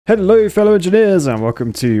Hello fellow engineers and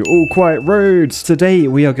welcome to All Quiet Roads. Today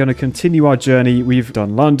we are going to continue our journey. We've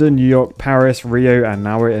done London, New York, Paris, Rio, and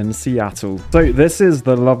now we're in Seattle. So this is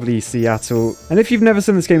the lovely Seattle. And if you've never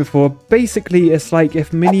seen this game before, basically it's like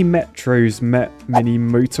if mini metros met mini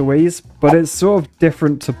motorways, but it's sort of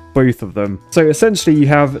different to both of them. So essentially you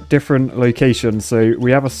have different locations. So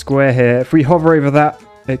we have a square here. If we hover over that,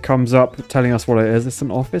 it comes up telling us what it is. It's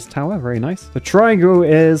an office tower. Very nice. The triangle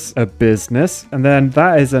is a business. And then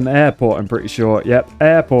that is an airport, I'm pretty sure. Yep,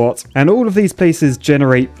 airport. And all of these places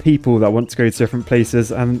generate people that want to go to different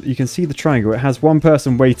places. And you can see the triangle. It has one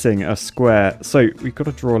person waiting, a square. So we've got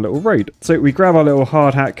to draw a little road. So we grab our little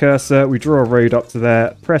hard hat cursor. We draw a road up to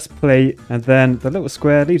there. Press play. And then the little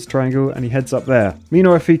square leaves the triangle and he heads up there.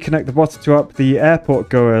 Meanwhile, if we connect the bottom two up, the airport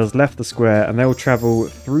goers left the square and they'll travel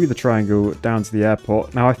through the triangle down to the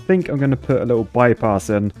airport. Now, I think I'm going to put a little bypass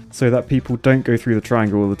in so that people don't go through the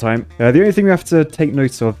triangle all the time. The only thing we have to take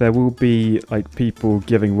note of, there will be like people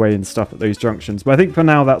giving way and stuff at those junctions. But I think for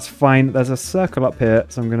now, that's fine. There's a circle up here.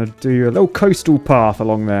 So I'm going to do a little coastal path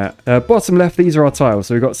along there. Bottom left, these are our tiles.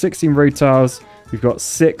 So we've got 16 road tiles. We've got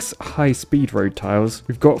 6 high-speed road tiles.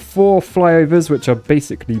 We've got 4 flyovers, which are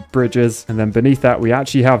basically bridges. And then beneath that, we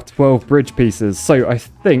actually have 12 bridge pieces. So I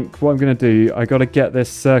think what I'm going to do, I got to get this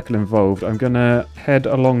circle involved. I'm going to head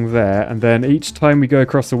along there. And then each time we go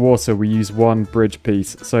across the water, we use 1 bridge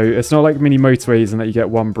piece. So it's not like mini motorways in that you get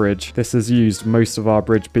 1 bridge. This has used most of our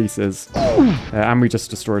bridge pieces. And we just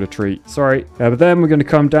destroyed a tree. Sorry. But then we're going to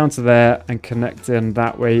come down to there and connect in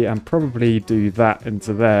that way and probably do that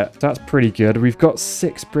into there. That's pretty good. We've got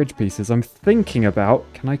 6 bridge pieces. I'm thinking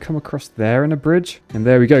about, can I come across there in a bridge? And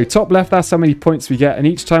there we go. Top left, that's how many points we get. And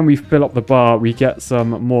each time we fill up the bar, we get some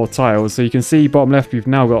more tiles. So you can see bottom left, we've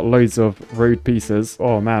now got loads of road pieces.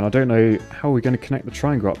 Oh man, I don't know how we're going to connect the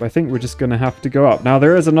triangle up. I think we're just going to have to go up. Now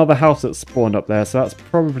there is another house that spawned up there, so that's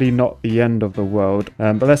probably not the end of the world.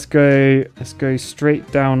 But let's go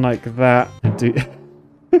straight down like that and do...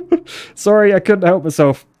 Sorry, I couldn't help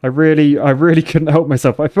myself. I really couldn't help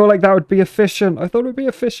myself. I feel like that would be efficient. I thought it would be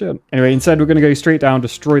efficient. Anyway, instead we're going to go straight down,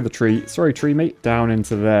 destroy the tree. Sorry, tree mate. Down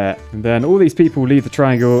into there. And then all these people leave the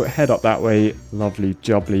triangle, head up that way. Lovely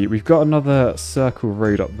jubbly. We've got another circle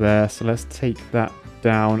road up there, so let's take that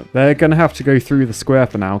down. They're going to have to go through the square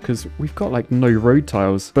for now because we've got like no road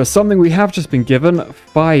tiles. But something we have just been given,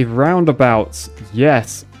 5 roundabouts.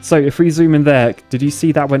 Yes. So if we zoom in there, did you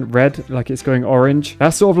see that went red? Like it's going orange?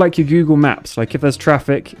 That's sort of like your Google Maps. Like if there's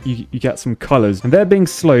traffic, you get some colors. And they're being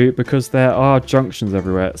slow because there are junctions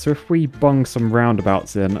everywhere. So if we bung some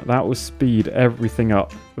roundabouts in, that will speed everything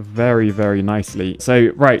up very, very nicely. So,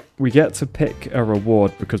 right, we get to pick a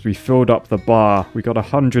reward because we filled up the bar. We got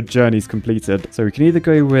 100 journeys completed. So we can either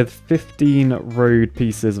go with 15 road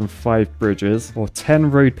pieces and 5 bridges or 10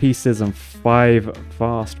 road pieces and 5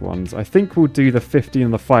 fast ones. I think we'll do the 15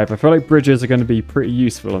 and the 5. I feel like bridges are going to be pretty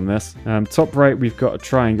useful in this. Top right, we've got a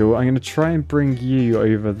triangle. I'm going to try and bring you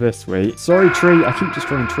over this way. Sorry, tree. I keep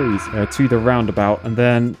destroying trees. To the roundabout. And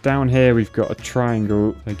then down here, we've got a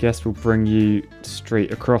triangle. I guess we'll bring you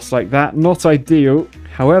straight across like that. Not ideal.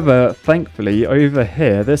 However, thankfully, over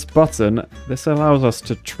here, this button, this allows us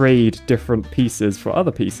to trade different pieces for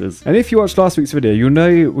other pieces. And if you watched last week's video, you'll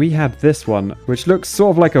know we had this one, which looks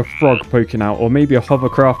sort of like a frog poking out, or maybe a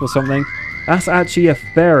hovercraft or something. That's actually a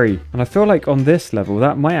ferry. And I feel like on this level,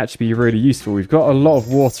 that might actually be really useful. We've got a lot of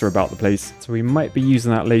water about the place, so we might be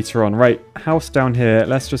using that later on. Right, house down here.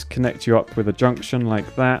 Let's just connect you up with a junction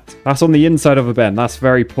like that. That's on the inside of a bend. That's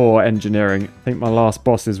very poor engineering. I think my last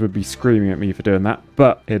bosses would be screaming at me for doing that,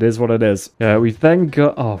 but it is what it is. We've then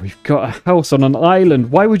got, we've got a house on an island.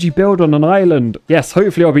 Why would you build on an island? Yes,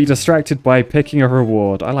 hopefully I'll be distracted by picking a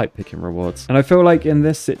reward. I like picking rewards. And I feel like in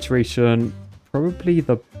this situation, probably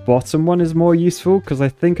the bottom one is more useful because I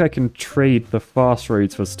think I can trade the fast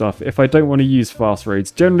roads for stuff if I don't want to use fast roads.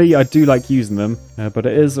 Generally, I do like using them, but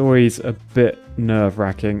it is always a bit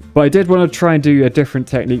nerve-wracking. But I did want to try and do a different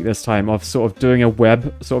technique this time of sort of doing a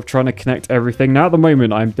web, sort of trying to connect everything. Now, at the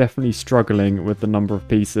moment, I'm definitely struggling with the number of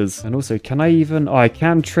pieces. And also, can I even... Oh, I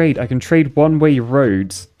can trade one-way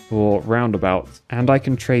roads for roundabouts, and I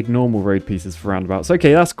can trade normal road pieces for roundabouts.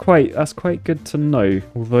 Okay, that's quite good to know.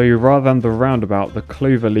 Although rather than the roundabout, the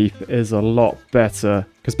cloverleaf is a lot better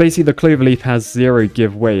because basically the cloverleaf has 0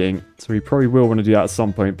 give weighing, so we probably will want to do that at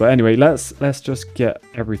some point. But anyway, let's just get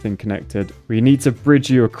everything connected. We need to bridge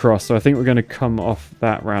you across, so I think we're going to come off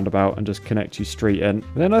that roundabout and just connect you straight in.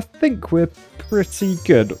 Then I think we're pretty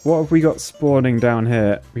good. What have we got spawning down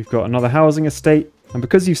here? We've got another housing estate. And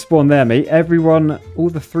because you've spawned there, mate, everyone, all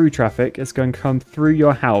the through traffic is going to come through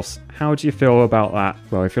your house. How do you feel about that?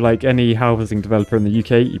 Well, if you're like any housing developer in the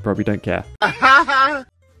UK, you probably don't care.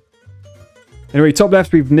 Anyway, top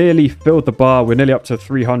left, we've nearly filled the bar. We're nearly up to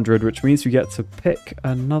 300, which means we get to pick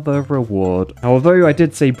another reward. Now, although I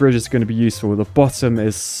did say bridge is going to be useful, the bottom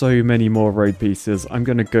is so many more road pieces. I'm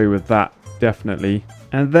going to go with that, definitely.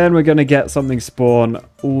 And then we're going to get something spawn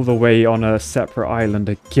all the way on a separate island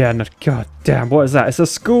again. God damn, what is that? It's a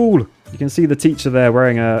school! You can see the teacher there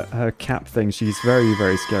wearing her cap thing. She's very,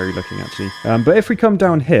 very scary looking, actually. But if we come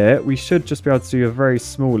down here, we should just be able to do a very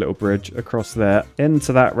small little bridge across there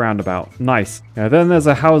into that roundabout. Nice. Then there's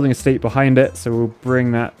a housing estate behind it, so we'll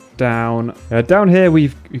bring that down. Down here,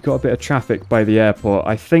 we've got a bit of traffic by the airport.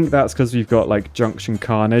 I think that's because we've got, like, junction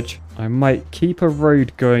carnage. I might keep a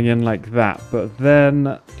road going in like that, but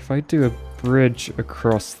then if I do a bridge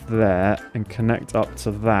across there and connect up to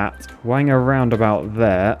that, wang a roundabout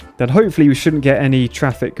there, then hopefully we shouldn't get any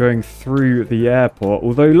traffic going through the airport.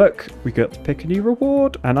 Although, look, we got to pick a new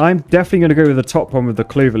reward. And I'm definitely going to go with the top one with the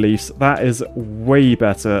cloverleafs. That is way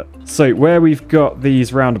better. So where we've got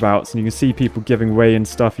these roundabouts and you can see people giving way and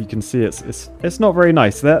stuff, you can see it's not very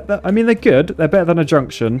nice. I mean, they're good. They're better than a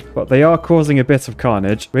junction, but they are causing a bit of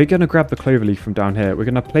carnage. We're going to grab the cloverleaf from down here. We're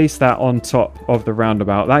going to place that on top of the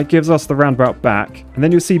roundabout. That gives us the roundabout back, and then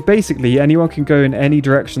you'll see basically anyone can go in any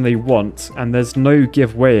direction they want, and there's no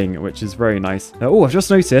give weighing, which is very nice. Oh, I've just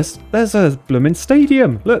noticed there's a blooming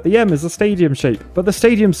stadium. Look, the M is a stadium shape, but the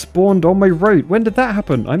stadium spawned on my road. When did that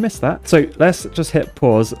happen? I missed that. So let's just hit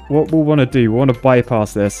pause. What we'll want to do, we want to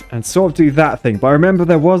bypass this and sort of do that thing. But I remember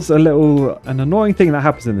there was an annoying thing that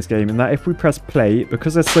happens in this game, in that if we press play,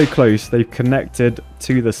 because they're so close, they've connected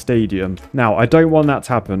to the stadium. Now, I don't want that to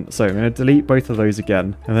happen, so I'm going to delete both of those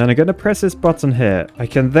again, and then I'm going to press this button here. I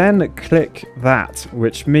can then click that,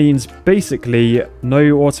 which means basically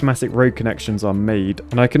no automatic road connections are made.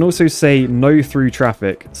 And I can also say no through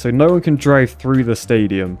traffic, so no one can drive through the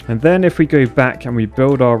stadium. And then if we go back and we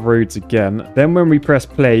build our roads again, then when we press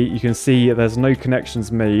play, you can see there's no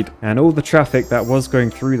connections made, and all the traffic that was going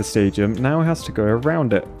through the stadium now has to go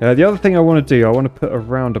around it. The other thing I want to do, I want to put a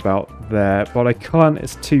roundabout there, but I can't,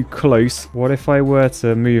 it's too close. What if I were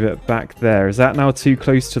to move it back there? Is that now too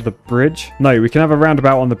close to the bridge? No, we can have a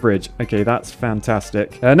roundabout on the bridge. Okay, that's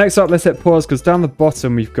fantastic. Next up, let's hit pause, because down the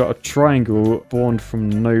bottom we've got a triangle spawned from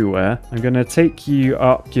nowhere. I'm going to take you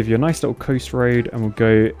up, give you a nice little coast road, and we'll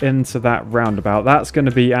go into that roundabout. That's going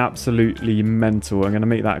to be absolutely mental. I'm going to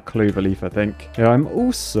make that cloverleaf, I think. I'm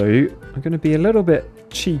going to be a little bit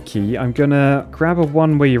cheeky. I'm going to grab a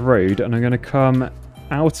one-way road, and I'm going to come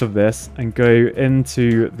out of this and go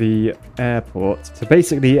into the airport. So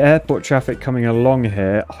basically, airport traffic coming along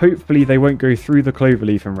here, hopefully they won't go through the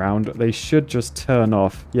cloverleaf and round. They should just turn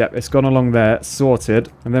off. Yep, it's gone along there,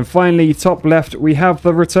 sorted. And then finally, top left, we have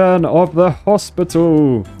the return of the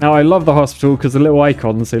hospital. Now, I love the hospital because the little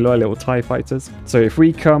icons, they look like little TIE fighters. So if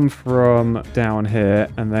we come from down here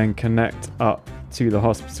and then connect up to the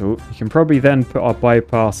hospital, you can probably then put our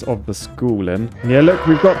bypass of the school in. And yeah, look,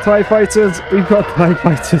 we've got TIE fighters. We've got TIE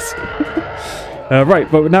fighters.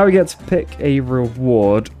 Right, but now we get to pick a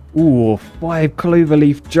reward. Ooh, 5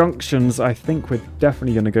 cloverleaf junctions. I think we're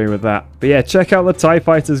definitely going to go with that. But yeah, check out the TIE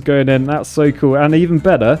fighters going in. That's so cool. And even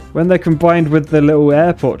better, when they're combined with the little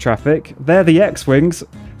airport traffic, they're the X-Wings.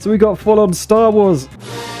 So we got full-on Star Wars.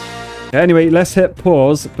 Anyway, let's hit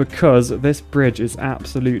pause because this bridge is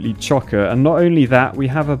absolutely chocker. And not only that, we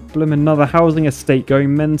have a another housing estate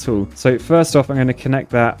going mental. So first off, I'm going to connect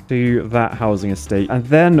that to that housing estate. And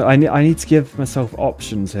then I need to give myself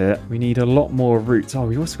options here. We need a lot more routes. Oh,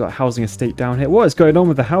 we also got a housing estate down here. What is going on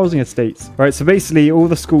with the housing estates? Right, so basically all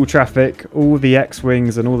the school traffic, all the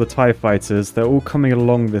X-Wings and all the TIE fighters, they're all coming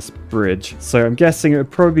along this bridge. So I'm guessing it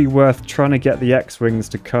would probably be worth trying to get the X-Wings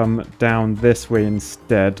to come down this way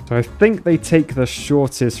instead. So I think they take the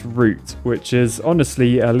shortest route, which is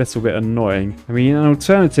honestly a little bit annoying. I mean, an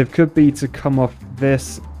alternative could be to come off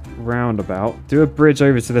this roundabout, do a bridge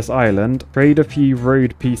over to this island, trade a few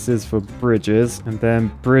road pieces for bridges, and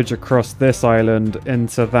then bridge across this island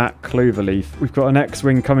into that cloverleaf. We've got an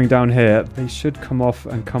X-Wing coming down here. They should come off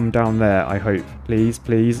and come down there, I hope. Please,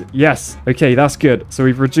 please. Yes. Okay, that's good. So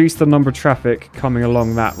we've reduced the number of traffic coming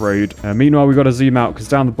along that road. Meanwhile, we've got to zoom out because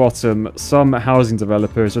down the bottom, some housing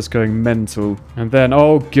developer is just going mental. And then,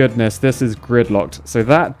 oh goodness, this is gridlocked. So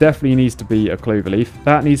that definitely needs to be a cloverleaf.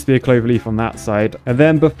 That needs to be a cloverleaf on that side. And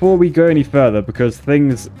then before we go any further, because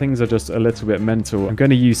things are just a little bit mental, I'm going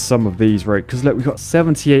to use some of these, right? Because look, we've got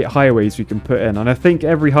 78 highways we can put in. And I think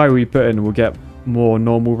every highway we put in will get more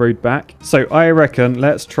normal road back. So I reckon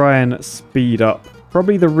let's try and speed up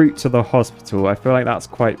probably the route to the hospital. I feel like that's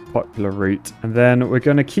quite a popular route. And then we're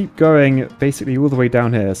going to keep going basically all the way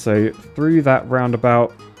down here. So through that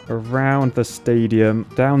roundabout around the stadium,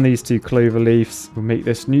 down these 2 cloverleafs. We'll make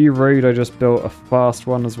this new road I just built a fast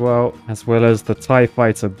one as well as the TIE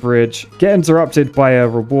Fighter bridge. Get interrupted by a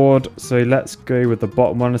reward, so let's go with the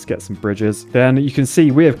bottom one. Let's get some bridges. Then you can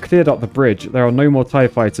see we have cleared up the bridge. There are no more TIE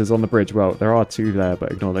Fighters on the bridge. Well, there are 2 there,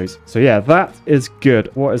 but ignore those. So yeah, that is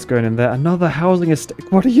good. What is going in there? Another housing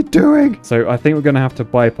estate. What are you doing? So I think we're going to have to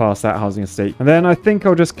bypass that housing estate. And then I think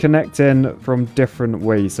I'll just connect in from different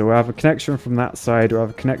ways. So we'll have a connection from that side. We'll have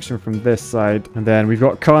a connection from this side. And then we've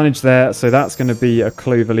got carnage there. So that's going to be a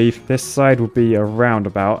cloverleaf. This side will be a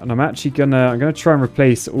roundabout. And I'm actually going to try and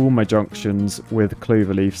replace all my junctions with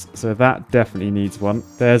cloverleafs. So that definitely needs one.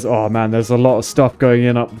 Oh man, there's a lot of stuff going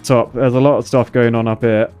in up the top. There's a lot of stuff going on up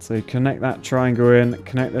here. So connect that triangle in,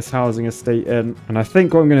 connect this housing estate in. And I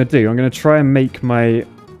think what I'm going to do, I'm going to try and make my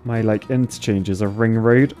like interchanges a ring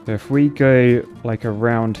road. So if we go like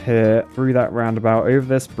around here, through that roundabout, over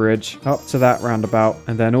this bridge, up to that roundabout,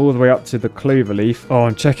 and then all the way up to the cloverleaf. Oh,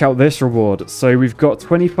 and check out this reward. So we've got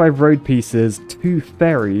 25 road pieces, 2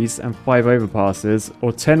 ferries, and 5 overpasses,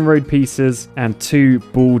 or 10 road pieces and 2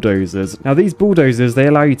 bulldozers. Now these bulldozers, they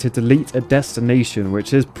allow you to delete a destination,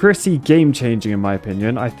 which is pretty game changing in my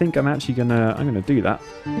opinion. I think I'm actually gonna do that.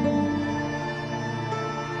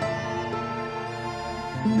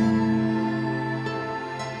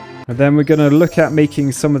 And then we're going to look at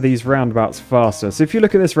making some of these roundabouts faster. So if you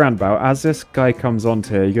look at this roundabout, as this guy comes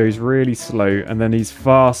onto here, he goes really slow and then he's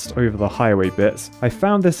fast over the highway bits. I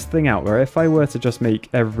found this thing out where if I were to just make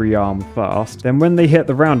every arm fast, then when they hit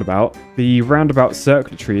the roundabout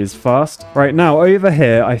circuitry is fast. Right now over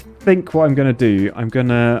here, I think what I'm going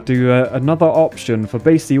to do another option for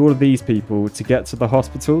basically all of these people to get to the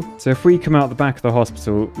hospital. So if we come out the back of the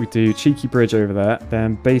hospital, we do cheeky bridge over there,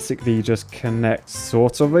 then basically just connect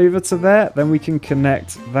sort of over to there. Then we can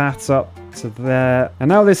connect that up to there. And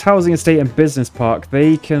now this housing estate and business park,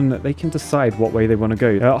 they can decide what way they want to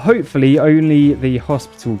go. Hopefully only the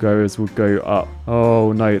hospital goers will go up.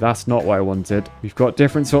 Oh no, that's not what I wanted. We've got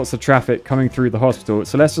different sorts of traffic coming through the hospital.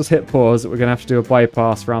 So let's just hit pause. We're going to have to do a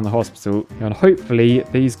bypass around the hospital. And hopefully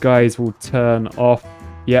these guys will turn off.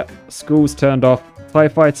 Yep, school's turned off. TIE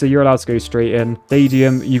Fighter, you're allowed to go straight in.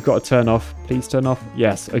 Stadium, you've got to turn off. Please turn off.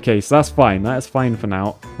 Yes. Okay, so that's fine. That is fine for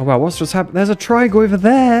now. Oh, wow. What's just happened? There's a triangle over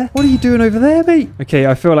there. What are you doing over there, mate? Okay,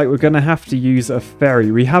 I feel like we're going to have to use a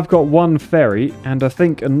ferry. We have got 1 ferry, and I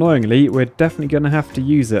think, annoyingly, we're definitely going to have to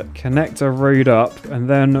use it. Connect a road up, and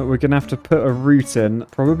then we're going to have to put a route in,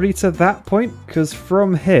 probably to that point, because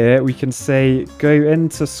from here, we can say, go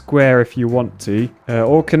into square if you want to,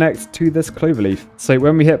 or connect to this cloverleaf. So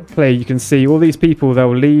when we hit play, you can see all these people,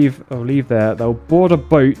 they'll leave there, they'll board a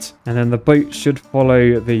boat, and then the boat should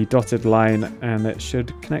follow the dotted line and it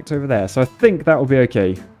should connect over there. So I think that will be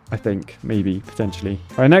okay. I think, maybe, potentially.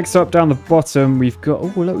 All right, next up down the bottom, we've got,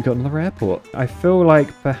 oh look, we've got another airport. I feel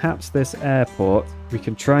like perhaps this airport, we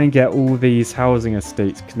can try and get all these housing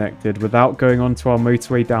estates connected without going onto our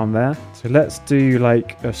motorway down there. So let's do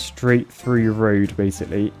like a straight through road,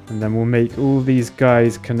 basically. And then we'll make all these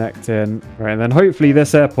guys connect in. Right, and then hopefully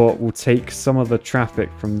this airport will take some of the traffic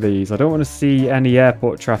from these. I don't want to see any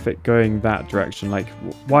airport traffic going that direction. Like,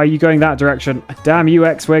 why are you going that direction? Damn you,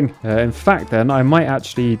 X-Wing. In fact, then, I might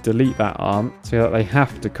actually delete that arm so that they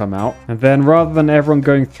have to come out. And then rather than everyone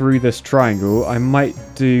going through this triangle, I might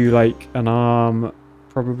do like an arm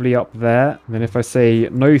probably up there. And then if I say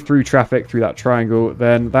no through traffic through that triangle,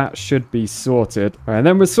 then that should be sorted. All right, and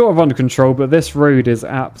then we're sort of under control, but this road is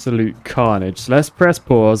absolute carnage. So let's press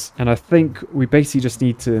pause. And I think we basically just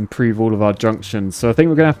need to improve all of our junctions. So I think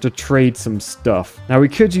we're going to have to trade some stuff. Now we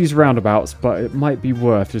could use roundabouts, but it might be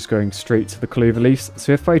worth just going straight to the cloverleafs.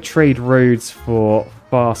 So if I trade roads for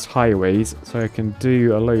fast highways, so I can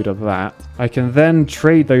do a load of that. I can then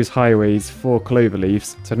trade those highways for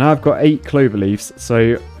cloverleafs. So now I've got 8 cloverleafs.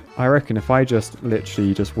 So I reckon if I just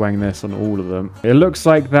literally just wang this on all of them, it looks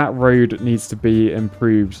like that road needs to be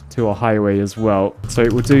improved to a highway as well. So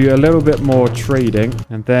we'll do a little bit more trading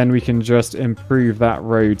and then we can just improve that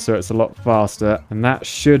road so it's a lot faster. And that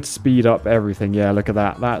should speed up everything. Yeah, look at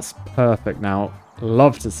that. That's perfect now.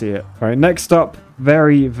 Love to see it. All right, next up,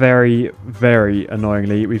 very, very, very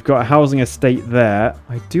annoyingly, we've got a housing estate there.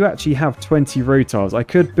 I do actually have 20 road tiles. I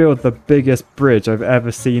could build the biggest bridge I've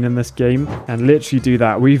ever seen in this game and literally do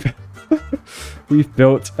that. we've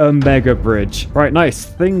built a mega bridge. Right, nice.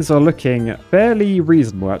 Things are looking fairly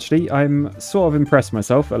reasonable, actually. I'm sort of impressed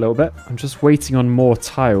myself a little bit. I'm just waiting on more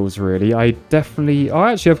tiles, really. I definitely... Oh,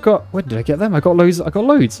 actually, I've got... Where did I get them? I got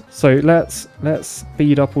loads. So let's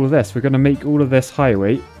speed up all of this. We're going to make all of this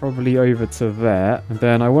highway, probably over to there. And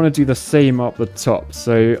then I want to do the same up the top.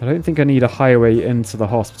 So I don't think I need a highway into the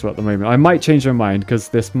hospital at the moment. I might change my mind because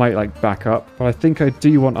this might like back up. But I think I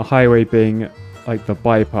do want a highway being like the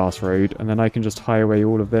bypass road, and then I can just highway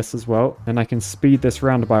all of this as well. Then I can speed this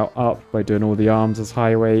roundabout up by doing all the arms as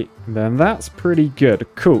highway, and then that's pretty good.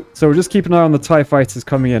 Cool. So we'll just keep an eye on the TIE fighters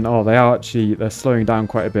coming in. Oh, they're slowing down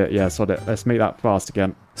quite a bit. Yeah, sod it. Let's make that fast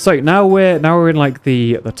again. So now we're in like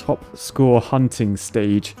the top score hunting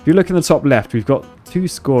stage. If you look in the top left, we've got 2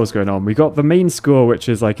 scores going on. We've got the main score, which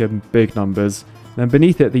is like in big numbers. Then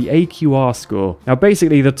beneath it, the AQR score. Now,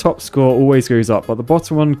 basically, the top score always goes up, but the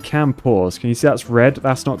bottom one can pause. Can you see that's red?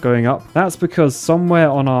 That's not going up. That's because somewhere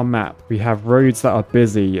on our map, we have roads that are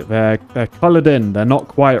busy. They're colored in. They're not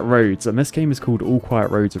quiet roads. And this game is called All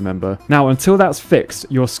Quiet Roads, remember? Now, until that's fixed,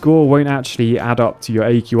 your score won't actually add up to your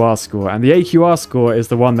AQR score. And the AQR score is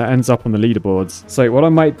the one that ends up on the leaderboards. So what I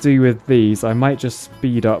might do with these, I might just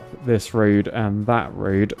speed up this road and that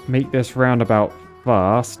road. Make this roundabout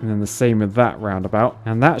fast, and then the same with that roundabout,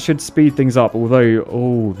 and that should speed things up. Although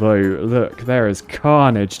look, there is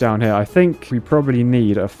carnage down here. I think we probably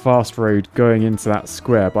need a fast road going into that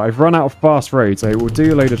square, but I've run out of fast roads, so we'll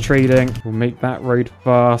do a load of trading. We'll make that road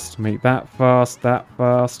fast, make that fast, that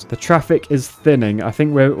fast. The traffic is thinning. I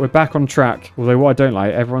think we're back on track, although what I don't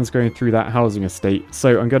like, everyone's going through that housing estate.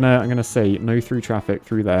 So I'm gonna say no through traffic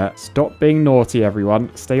through there. Stop being naughty,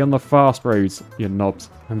 everyone. Stay on the fast roads, you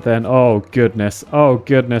knobs. And then, oh goodness,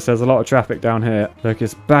 there's a lot of traffic down here. Look,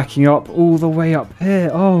 it's backing up all the way up here.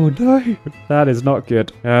 Oh no, that is not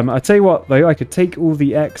good. I tell you what though, I could take all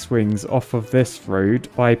the X-Wings off of this road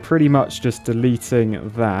by pretty much just deleting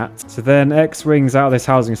that. So then X-Wings out of this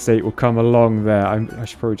housing estate will come along there. I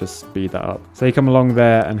should probably just speed that up. So they come along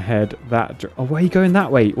there and head that. Oh, why are you going that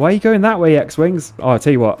way? Why are you going that way, X-Wings? Oh, I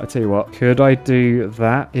tell you what. Could I do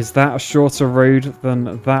that? Is that a shorter road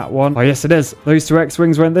than that one? Oh, yes, it is. Those 2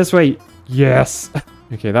 X-Wings went this way. Yes.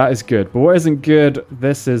 Okay, that is good. But what isn't good,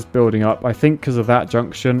 this is building up, I think, because of that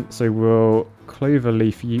junction. So we'll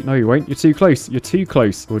cloverleaf you. No, you won't. You're too close. You're too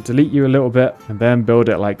close. We'll delete you a little bit and then build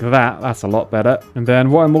it like that. That's a lot better. And then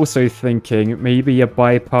what I'm also thinking, maybe a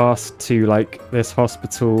bypass to like this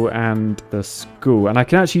hospital and the school. And I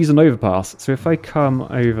can actually use an overpass. So if I come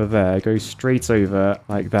over there, go straight over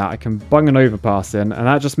like that, I can bung an overpass in, and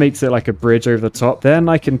that just makes it like a bridge over the top. Then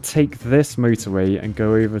I can take this motorway and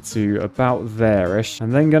go over to about there-ish.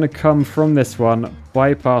 And then going to come from this one,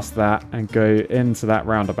 bypass that and go into that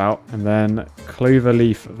roundabout, and then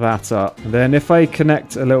cloverleaf that up. And then if I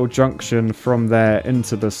connect a little junction from there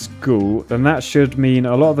into the school, then that should mean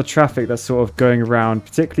a lot of the traffic that's sort of going around,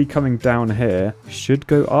 particularly coming down here, should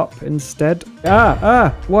go up instead.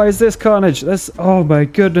 What is this carnage? Oh my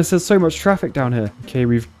goodness, there's so much traffic down here. Okay,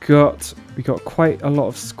 we got quite a lot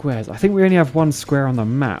of squares. I think we only have 1 square on the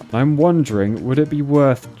map. I'm wondering, would it be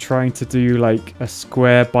worth trying to do like a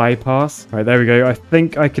square bypass? Right, there we go. I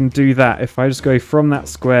think I can do that. If I just go from that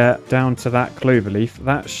square down to that cloverleaf,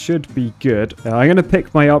 that should be good. I'm going to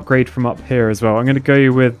pick my upgrade from up here as well. I'm going to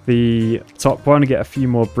go with the top one and get a few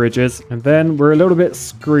more bridges. And then we're a little bit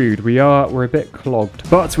screwed. We're a bit clogged.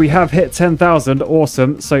 But we have hit 10,000.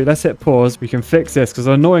 Awesome. So let's hit pause. We can fix this because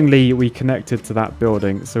annoyingly we connected to that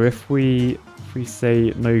building. So if we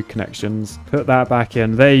say no connections, put that back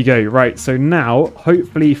in. There you go. Right, so now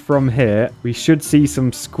hopefully from here we should see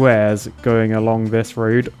some squares going along this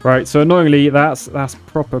road. Right, so annoyingly that's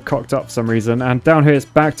proper cocked up for some reason, and down here it's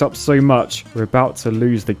backed up so much we're about to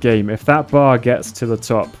lose the game. If that bar gets to the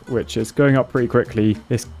top, which is going up pretty quickly,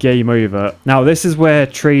 it's game over. Now this is where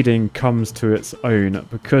trading comes to its own,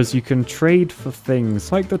 because you can trade for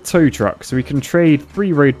things like the tow truck. So we can trade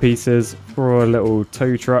 3 road pieces for a little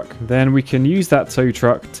tow truck. Then we can use that tow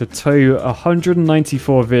truck to tow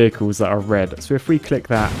 194 vehicles that are red. So if we click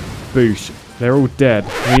that, boosh, they're all dead.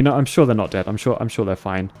 I mean, I'm sure they're not dead. I'm sure they're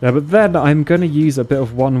fine. Yeah, but then I'm going to use a bit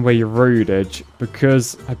of one-way roadage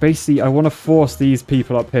because I want to force these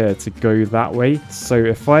people up here to go that way. So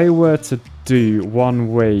if I were to do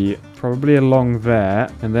one way probably along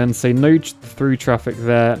there and then say no through traffic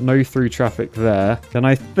there, no through traffic there, then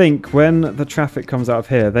I think when the traffic comes out of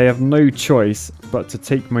here, they have no choice but to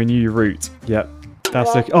take my new route. Yep.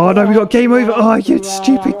 That's okay. Oh no, we got game over. Oh, you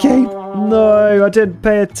stupid game. No, I didn't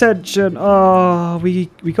pay attention. Oh, we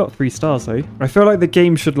got 3 stars though. I feel like the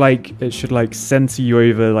game should center you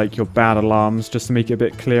over like your bad alarms just to make it a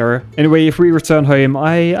bit clearer. Anyway, if we return home,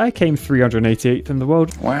 I came 388th in the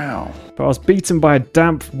world. Wow. But I was beaten by a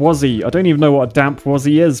damp wazzy. I don't even know what a damp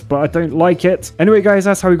wazzy is, but I don't like it. Anyway, guys,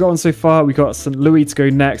 that's how we got on so far. We got St. Louis to go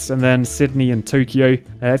next, and then Sydney and Tokyo.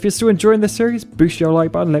 If you're still enjoying this series, boost your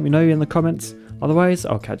like button. Let me know in the comments. Otherwise,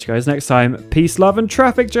 I'll catch you guys next time. Peace, love, and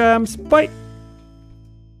traffic jams. Bye.